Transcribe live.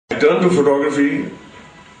I turned to photography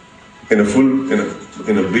in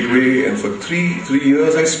a big way, and for three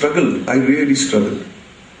years I struggled. I really struggled.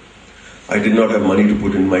 I did not have money to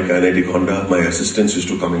put in my kinetic Honda. My assistants used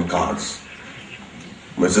to come in cars.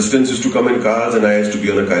 My assistants used to come in cars and I used to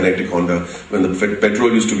be on a kinetic Honda. When the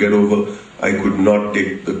petrol used to get over, I could not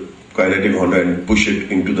take the kinetic Honda and push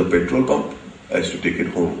it into the petrol pump. I used to take it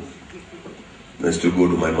home. I used to go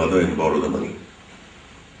to my mother and borrow the money.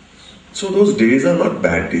 So those days are not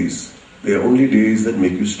bad days. They are only days that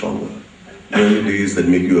make you stronger. They are only days that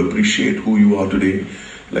make you appreciate who you are today.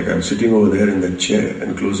 Like I'm sitting over there in that chair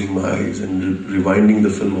and closing my eyes and rewinding the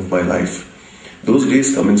film of my life. Those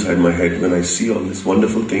days come inside my head when I see all this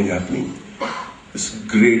wonderful thing happening. This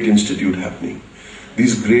great institute happening.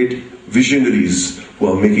 These great visionaries who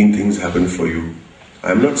are making things happen for you.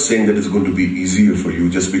 I'm not saying that it's going to be easier for you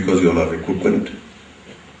just because you all have equipment.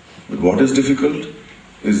 But what is difficult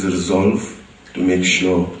is the resolve to make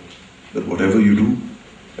sure that whatever you do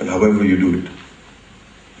and however you do it,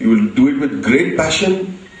 you will do it with great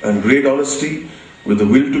passion and great honesty, with the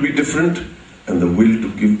will to be different and the will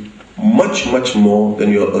to give much, much more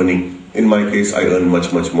than you're earning. In my case, I earn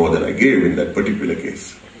much, much more than I gave in that particular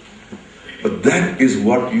case. But that is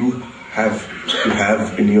what you have to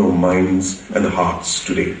have in your minds and hearts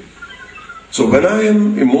today. So when I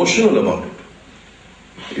am emotional about it,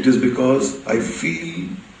 it is because I feel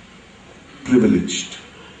privileged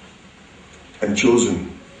and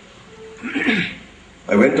chosen.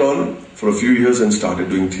 I went on for a few years and started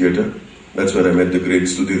doing theatre. That's where I met the great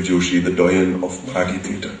Sudhir Joshi, the doyen of Bharati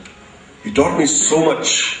Theatre. He taught me so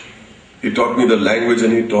much. He taught me the language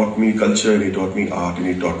and he taught me culture and he taught me art and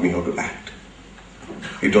he taught me how to act.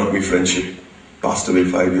 He taught me friendship. Passed away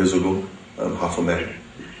 5 years ago. I'm half a man.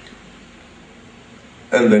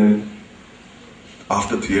 And then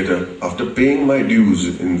after theatre, after paying my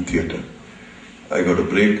dues in theatre, I got a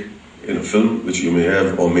break in a film which you may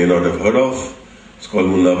have or may not have heard of. It's called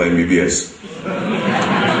Munna by MBBS.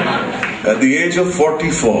 At the age of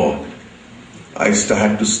 44, I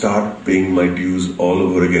had to start paying my dues all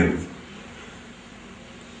over again.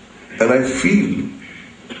 And I feel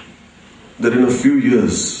that in a few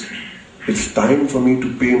years, it's time for me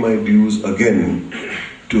to pay my dues again,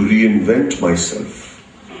 to reinvent myself,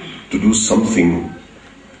 to do something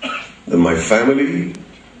that my family,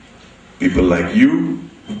 people like you,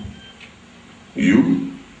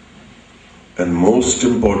 and most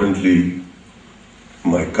importantly,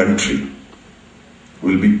 my country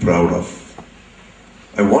will be proud of.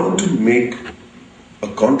 I want to make a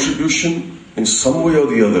contribution in some way or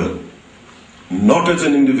the other, not as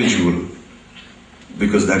an individual,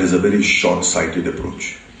 because that is a very short-sighted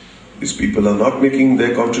approach. These people are not making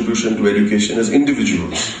their contribution to education as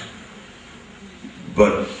individuals,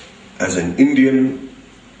 but as an Indian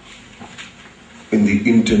in the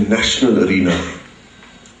international arena,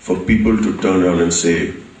 for people to turn around and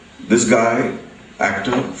say, this guy,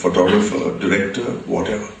 actor, photographer, director,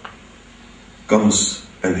 whatever, comes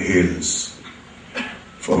and hails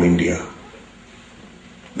from India.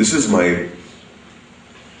 This is my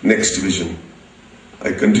next vision.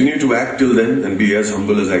 I continue to act till then and be as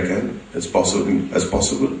humble as I can, as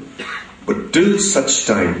possible. But till such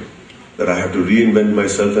time that I have to reinvent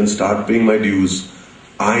myself and start paying my dues,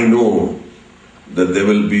 I know that there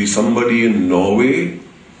will be somebody in Norway,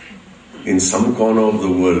 in some corner of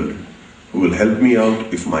the world, who will help me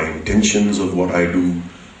out if my intentions of what I do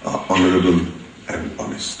are honorable and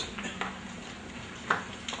honest.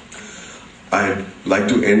 I'd like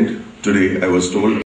to end today, I was told